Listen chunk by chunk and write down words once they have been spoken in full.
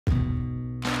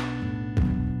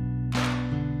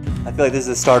I feel like this is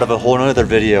the start of a whole nother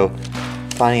video.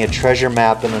 Finding a treasure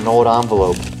map in an old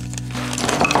envelope.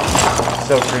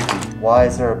 So creepy. Why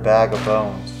is there a bag of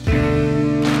bones?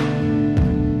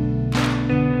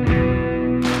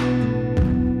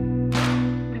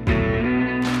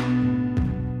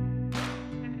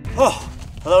 Oh,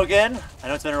 hello again. I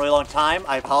know it's been a really long time.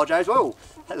 I apologize. Whoa,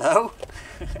 hello.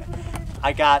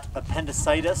 I got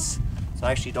appendicitis, so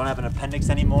I actually don't have an appendix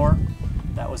anymore.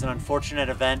 That was an unfortunate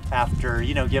event after,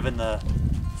 you know, given the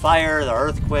fire, the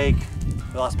earthquake.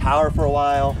 We lost power for a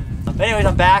while. But anyways,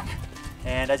 I'm back,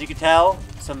 and as you can tell,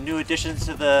 some new additions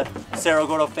to the Cerro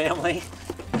Gordo family.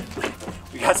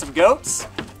 We got some goats.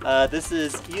 This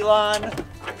is Elon.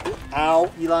 Ow,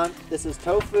 Elon. This is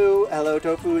Tofu. Hello,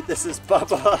 Tofu. This is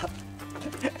Bubba.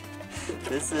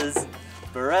 This is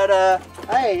Beretta.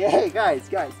 Hey, guys,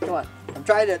 come on. I'm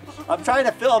trying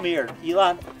to film here,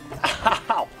 Elon.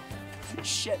 Ow.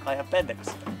 Shit, my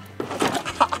appendix.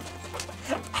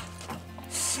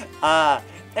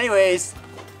 Anyways,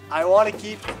 I want to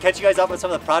keep catch you guys up on some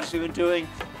of the projects we've been doing.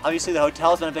 Obviously, the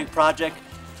hotel's been a big project,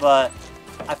 but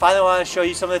I finally want to show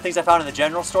you some of the things I found in the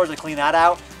general stores and clean that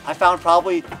out. I found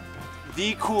probably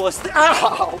the coolest.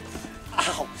 Ow!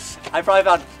 Ow! I probably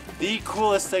found the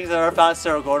coolest things I've ever found at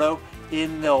Cerro Gordo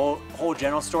in the whole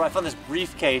general store. I found this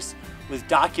briefcase with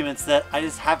documents that I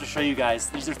just have to show you guys.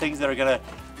 These are things that are gonna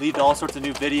lead to all sorts of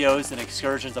new videos and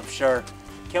excursions, I'm sure.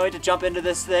 Can't wait to jump into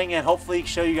this thing and hopefully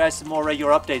show you guys some more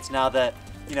regular updates now that,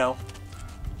 you know,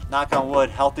 knock on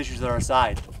wood, health issues are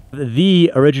aside.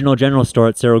 The original general store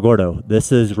at Cerro Gordo.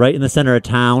 This is right in the center of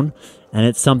town, and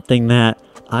it's something that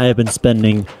I have been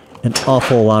spending an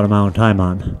awful lot amount of time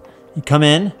on. You come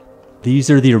in,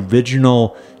 these are the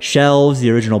original shelves,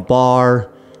 the original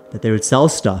bar that they would sell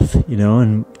stuff, you know,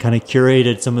 and kind of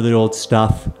curated some of the old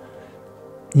stuff,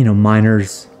 you know,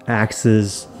 miners,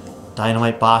 axes,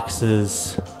 dynamite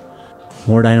boxes,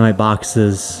 more dynamite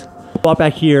boxes. Walk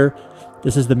back here,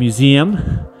 this is the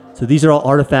museum. So these are all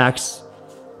artifacts.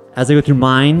 As I go through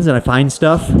mines and I find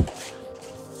stuff,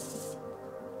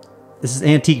 this is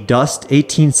antique dust,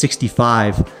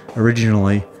 1865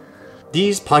 originally.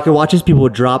 These pocket watches people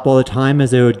would drop all the time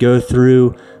as they would go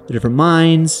through the different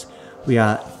mines. We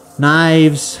got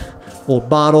knives, old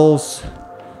bottles,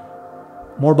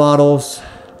 more bottles,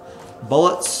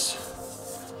 bullets,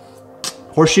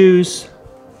 horseshoes,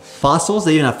 fossils.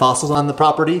 They even have fossils on the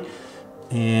property,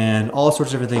 and all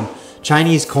sorts of different things.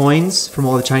 Chinese coins from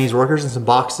all the Chinese workers in some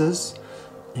boxes.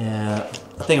 And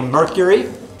a thing of mercury.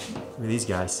 Look at these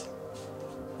guys.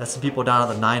 That's some people down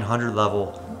at the 900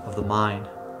 level of the mine.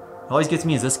 What always gets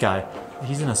me is this guy.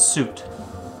 He's in a suit.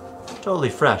 Totally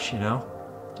fresh, you know?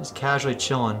 Just casually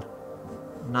chilling.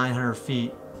 900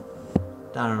 feet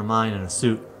down in a mine in a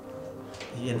suit.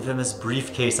 The infamous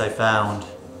briefcase I found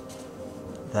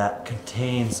that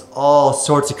contains all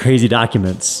sorts of crazy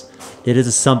documents. It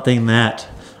is something that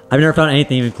I've never found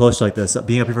anything even close to like this.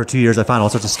 Being up here for 2 years, I found all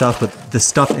sorts of stuff, but the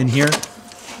stuff in here,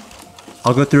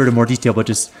 I'll go through it in more detail, but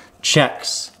just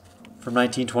checks from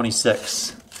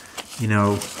 1926. You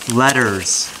know,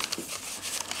 letters,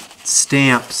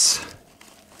 stamps.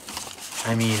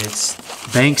 I mean, it's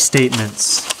bank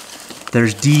statements.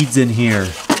 There's deeds in here.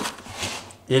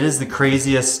 It is the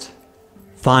craziest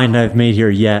find I've made here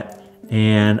yet.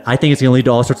 And I think it's gonna lead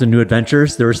to all sorts of new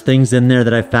adventures. There's things in there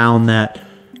that I found that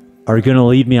are gonna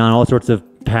lead me on all sorts of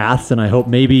paths, and I hope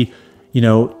maybe, you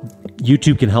know,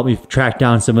 YouTube can help me track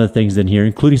down some of the things in here,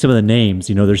 including some of the names.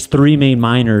 You know, there's 3 main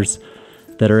miners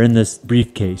that are in this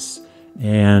briefcase,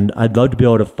 and I'd love to be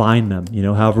able to find them, you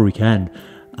know, however we can.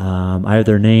 I have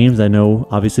their names. I know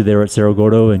obviously they were at Cerro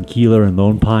Gordo and Keeler and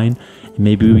Lone Pine, and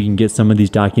maybe we can get some of these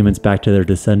documents back to their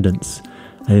descendants.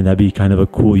 I think that'd be kind of a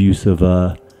cool use of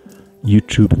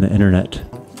YouTube and the internet.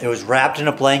 It was wrapped in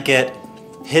a blanket,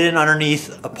 hidden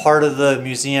underneath a part of the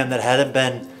museum that hadn't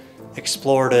been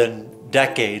explored in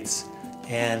decades.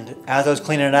 And as I was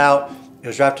cleaning it out, it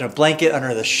was wrapped in a blanket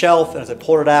under the shelf, and as I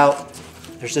pulled it out,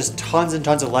 there's just tons and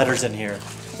tons of letters in here.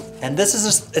 And this is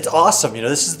just, it's awesome, you know,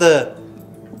 this is the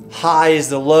highs,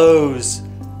 the lows,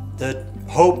 the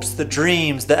hopes, the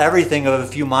dreams, the everything of a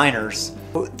few miners.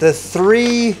 The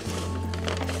 3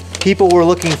 people we're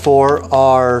looking for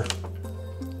are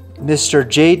Mr.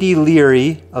 J.D.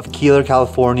 Leary of Keeler,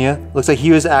 California. Looks like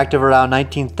he was active around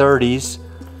 1930s.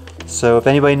 So if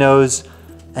anybody knows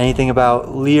anything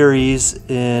about Leary's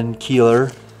in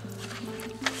Keeler.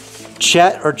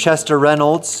 Chet or Chester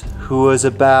Reynolds, who was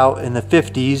about in the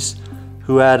 50s,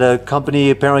 who had a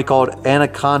company apparently called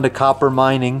Anaconda Copper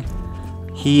Mining.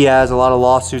 He has a lot of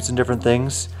lawsuits and different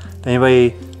things. If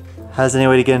anybody has any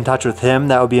way to get in touch with him,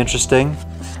 that would be interesting.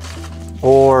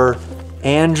 Or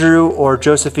Andrew or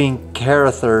Josephine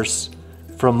Carruthers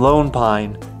from Lone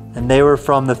Pine, and they were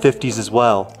from the 50s as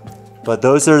well. But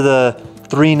those are the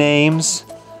 3 names: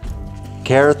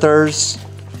 Carruthers,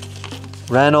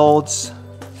 Reynolds,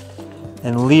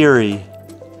 and Leary.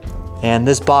 And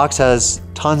this box has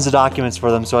tons of documents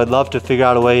for them, so I'd love to figure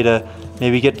out a way to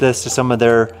maybe get this to some of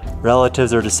their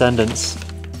relatives or descendants.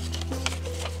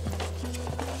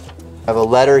 I have a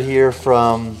letter here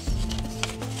from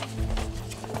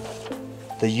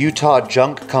the Utah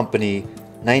Junk Company,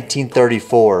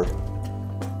 1934,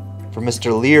 from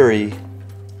Mr. Leary.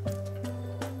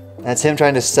 That's him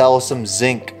trying to sell some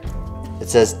zinc. It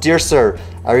says, "Dear sir,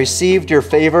 I received your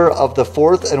favor of the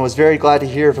 4th and was very glad to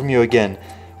hear from you again.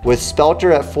 With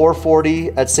Spelter at 440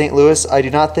 at St. Louis, I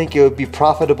do not think it would be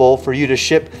profitable for you to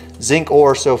ship zinc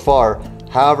ore so far.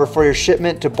 However, for your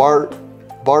shipment to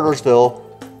Bartersville,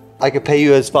 I could pay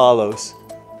you as follows.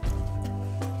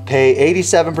 Pay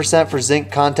 87% for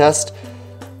zinc contest,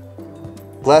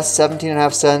 less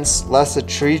 17.5 cents, less a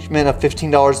treatment of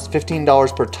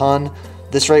 $15 per ton.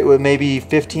 This rate would maybe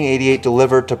 $15.88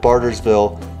 delivered to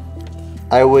Bartersville.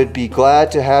 I would be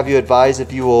glad to have you advise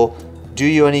if you will do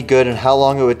you any good and how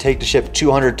long it would take to ship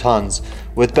 200 tons.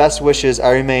 With best wishes,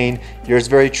 I remain yours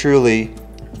very truly,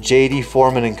 J.D.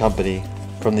 Foreman and Company,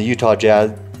 from the Utah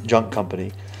Junk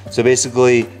Company." So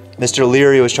basically, Mr.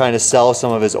 Leary was trying to sell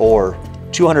some of his ore.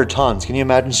 200 tons. Can you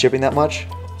imagine shipping that much?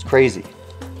 It's crazy.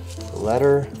 The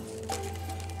letter.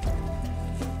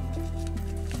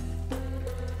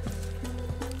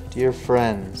 Dear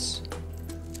friends.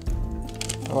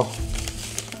 Oh.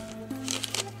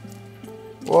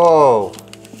 Whoa.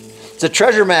 It's a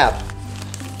treasure map.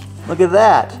 Look at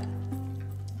that.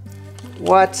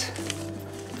 What?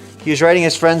 He was writing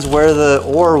his friends where the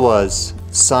ore was.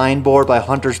 Signboard by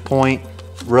Hunter's Point,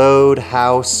 road,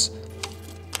 house.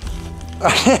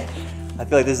 I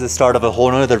feel like this is the start of a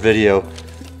whole nother video.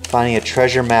 Finding a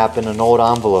treasure map in an old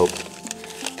envelope.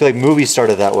 I feel like movies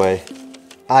started that way.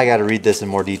 I gotta read this in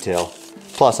more detail.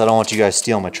 Plus, I don't want you guys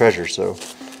stealing my treasure, so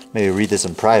maybe read this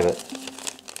in private.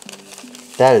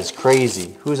 That is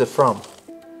crazy. Who's it from?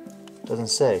 Doesn't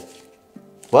say.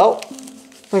 Well,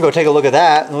 I'm gonna go take a look at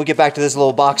that, and we'll get back to this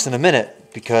little box in a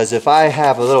minute, because if I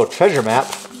have a little treasure map,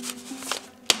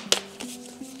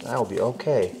 that'll be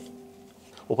okay.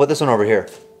 We'll put this one over here.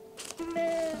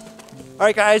 All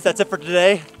right, guys, that's it for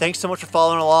today. Thanks so much for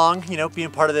following along,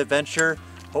 being part of the adventure.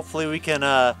 Hopefully we can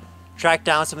track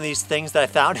down some of these things that I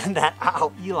found in that,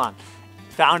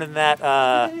 found in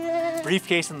that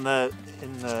briefcase in the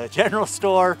general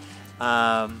store,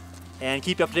 and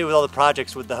keep you up to date with all the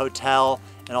projects with the hotel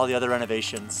and all the other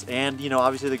renovations. And,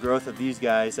 obviously the growth of these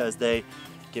guys as they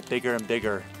get bigger and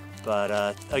bigger.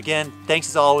 But again, thanks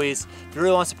as always. If you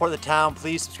really want to support the town,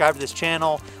 please subscribe to this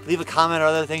channel, leave a comment or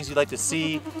other things you'd like to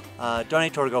see,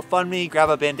 donate to our GoFundMe, grab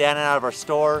a bandana out of our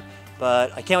store.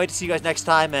 But I can't wait to see you guys next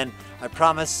time, and I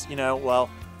promise, well,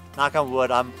 knock on wood,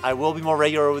 I will be more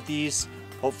regular with these.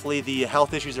 Hopefully the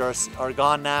health issues are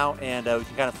gone now, and we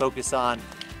can kind of focus on,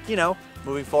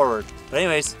 moving forward. But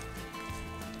anyways,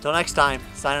 until next time,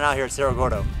 signing out here at Cerro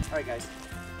Gordo. All right, guys,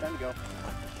 time to go.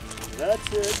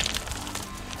 That's it.